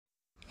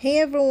Hey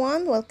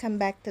everyone, welcome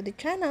back to the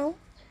channel.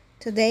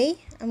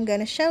 Today, I'm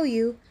gonna show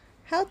you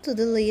how to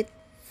delete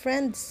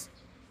friends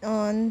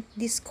on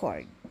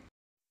Discord.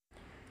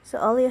 So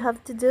all you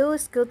have to do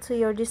is go to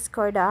your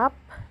Discord app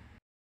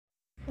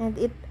and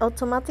it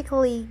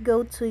automatically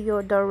go to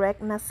your direct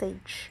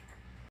message.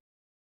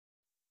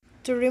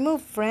 To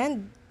remove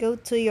friend, go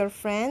to your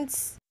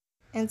friends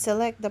and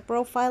select the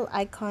profile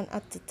icon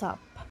at the top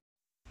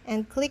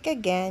and click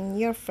again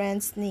your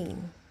friend's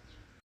name.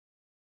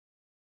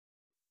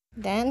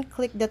 Then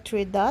click the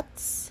three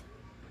dots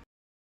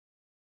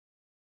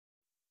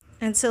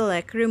and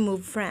select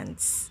remove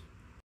friends.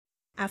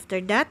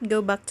 After that,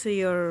 go back to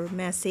your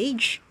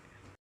message.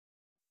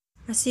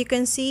 As you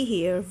can see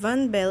here,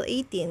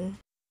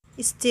 VanBell18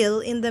 is still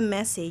in the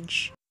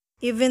message,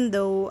 even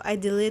though I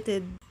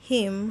deleted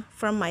him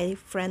from my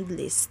friend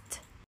list.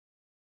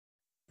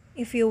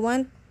 If you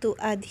want to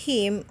add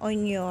him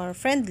on your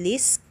friend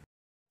list,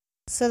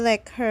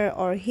 select her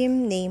or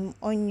him name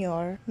on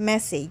your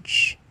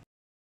message.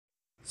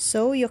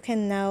 So you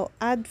can now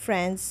add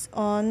friends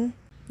on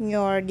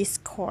your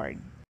Discord.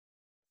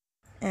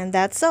 And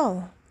that's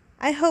all.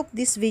 I hope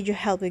this video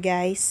helped you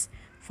guys.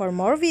 For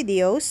more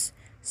videos,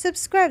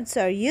 subscribe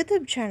to our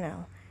YouTube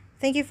channel.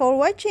 Thank you for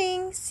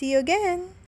watching. See you again.